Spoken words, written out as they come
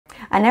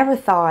I never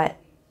thought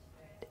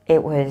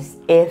it was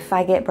if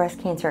I get breast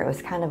cancer. It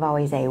was kind of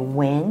always a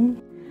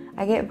when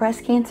I get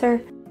breast cancer.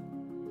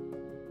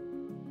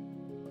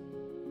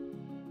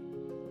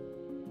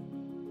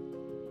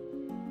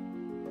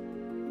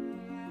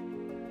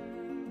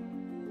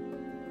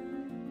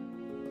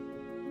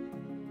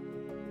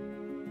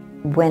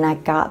 When I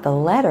got the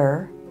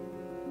letter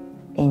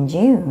in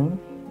June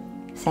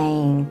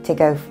saying to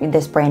go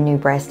this brand new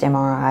breast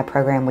MRI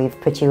program, we've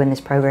put you in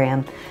this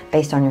program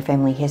based on your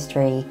family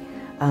history.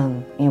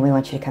 We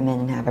want you to come in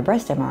and have a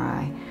breast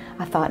MRI.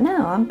 I thought,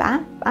 no,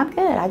 I'm good.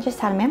 I just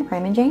had a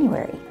mammogram in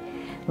January.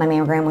 My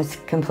mammogram was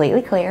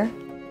completely clear.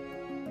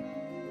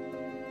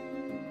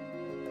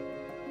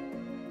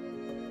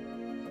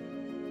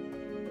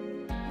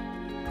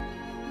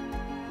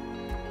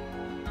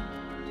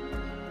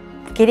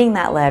 Getting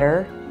that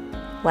letter,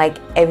 like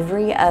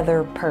every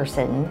other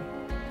person,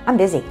 I'm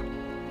busy.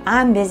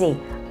 I've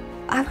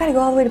got to go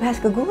all the way to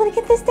Pascagoula to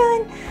get this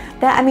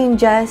done.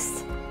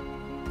 Just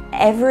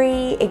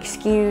every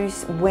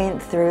excuse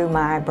went through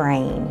my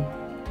brain.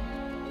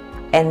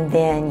 And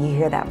then you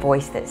hear that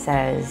voice that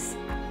says,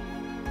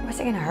 what's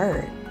it gonna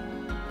hurt?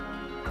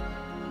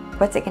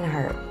 What's it gonna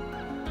hurt?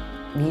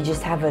 You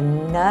just have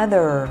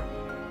another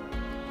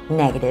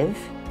negative,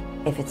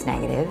 if it's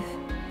negative,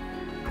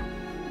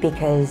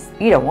 because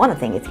you don't want to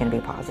think it's going to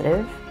be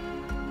positive.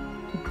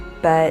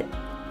 But,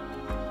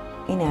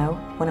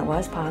 when it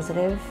was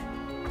positive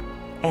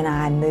and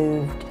I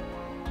moved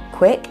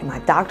quick, and my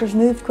doctors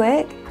moved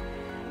quick,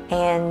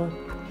 and,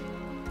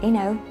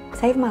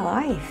 saved my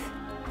life.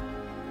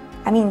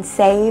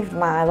 Saved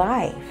my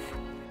life.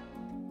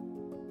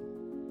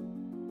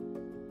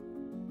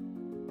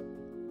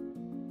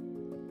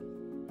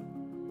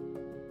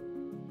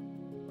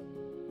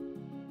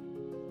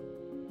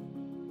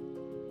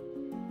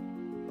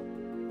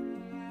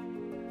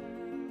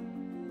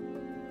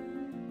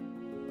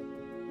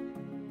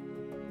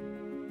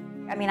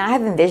 I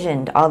have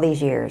envisioned all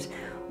these years,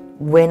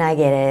 when I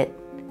get it,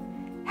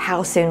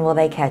 how soon will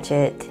they catch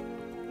it?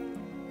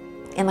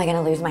 Am I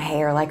gonna lose my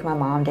hair like my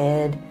mom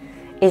did?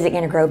 Is it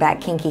gonna grow back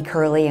kinky,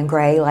 curly, and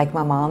gray like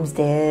my mom's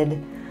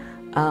did?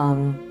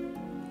 And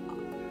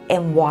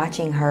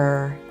watching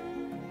her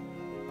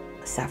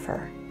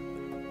suffer.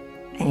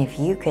 And if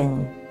you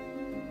can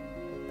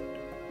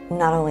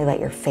not only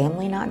let your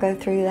family not go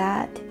through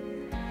that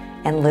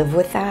and live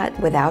with that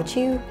without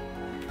you,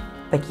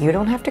 but you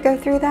don't have to go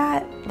through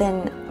that,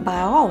 then by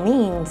all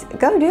means,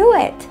 go do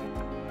it.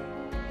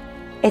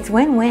 It's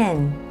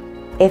win-win.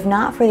 If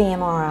not for the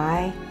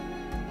MRI,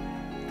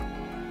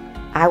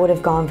 I would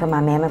have gone for my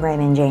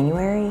mammogram in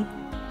January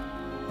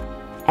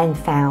and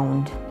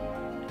found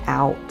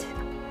out,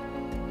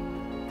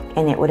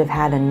 and it would have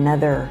had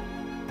another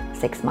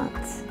 6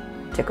 months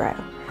to grow.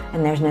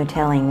 And there's no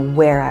telling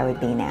where I would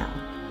be now,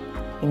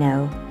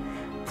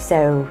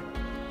 So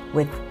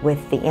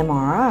with the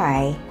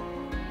MRI,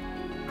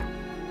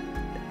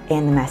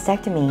 and the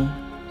mastectomy,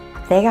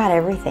 they got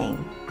everything.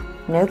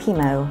 No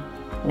chemo,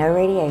 no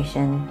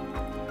radiation,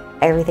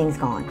 everything's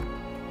gone.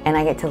 And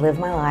I get to live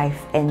my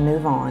life and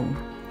move on.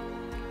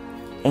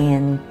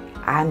 And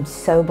I'm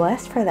so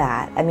blessed for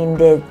that.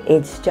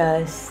 It's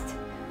just,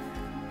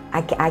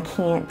 I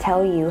can't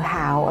tell you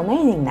how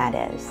amazing that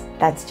is.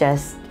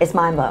 It's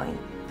mind-blowing.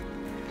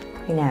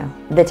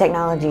 The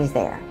technology's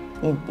there.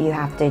 You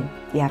have to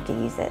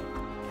use it.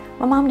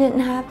 My mom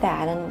didn't have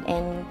that,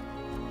 and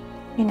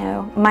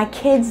my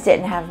kids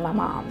didn't have my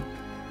mom.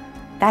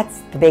 That's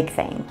the big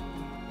thing.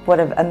 What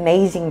an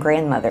amazing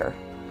grandmother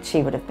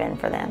she would have been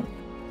for them.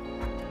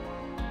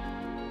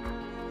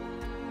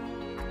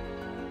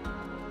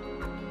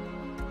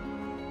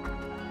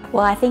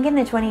 Well, I think in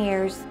the 20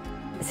 years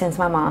since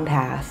my mom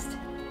passed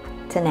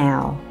to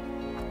now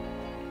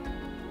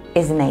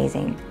is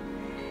amazing.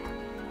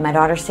 My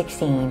daughter's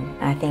 16.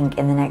 I think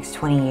in the next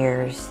 20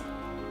 years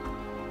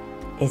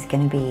is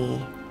going to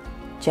be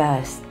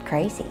just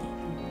crazy.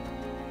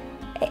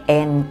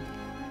 And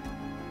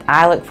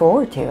I look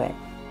forward to it.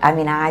 I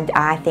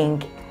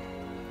think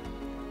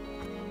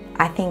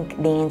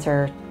the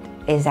answer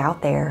is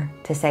out there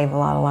to save a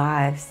lot of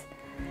lives.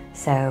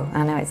 So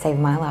I know it saved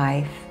my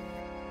life.